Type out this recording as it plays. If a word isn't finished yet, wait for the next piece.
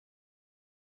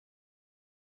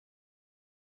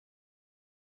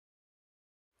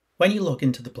When you log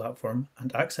into the platform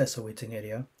and access a waiting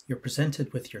area, you're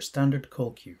presented with your standard call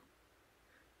queue.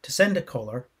 To send a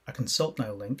caller a Consult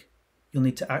Now link, you'll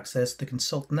need to access the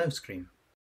Consult Now screen.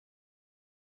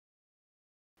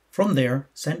 From there,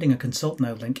 sending a Consult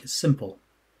Now link is simple.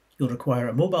 You'll require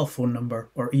a mobile phone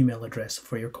number or email address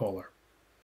for your caller.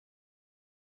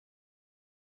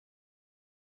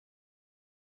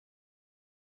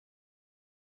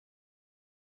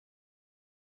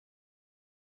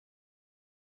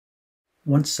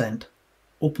 Once sent,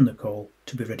 open the call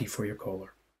to be ready for your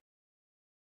caller.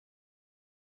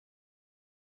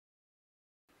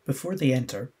 Before they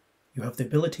enter, you have the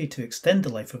ability to extend the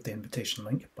life of the invitation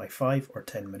link by 5 or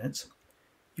 10 minutes.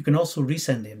 You can also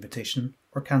resend the invitation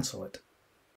or cancel it.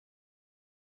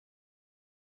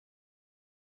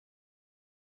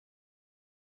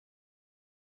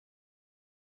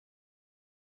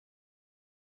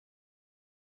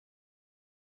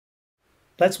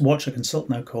 Let's watch a Consult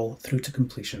Now call through to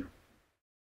completion.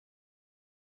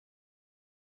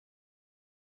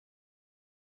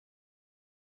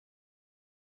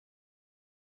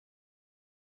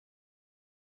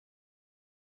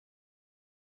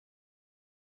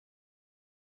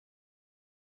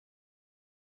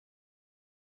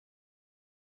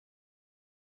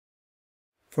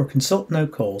 For Consult Now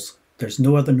calls, there's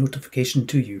no other notification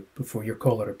to you before your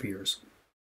caller appears.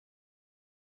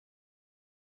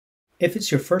 If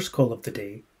it's your first call of the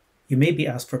day, you may be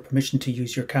asked for permission to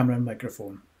use your camera and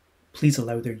microphone. Please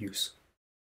allow their use.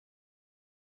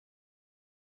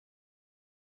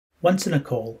 Once in a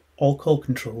call, all call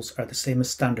controls are the same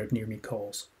as standard Near Me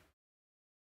calls.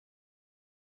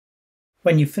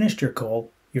 When you've finished your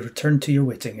call, you return to your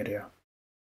waiting area.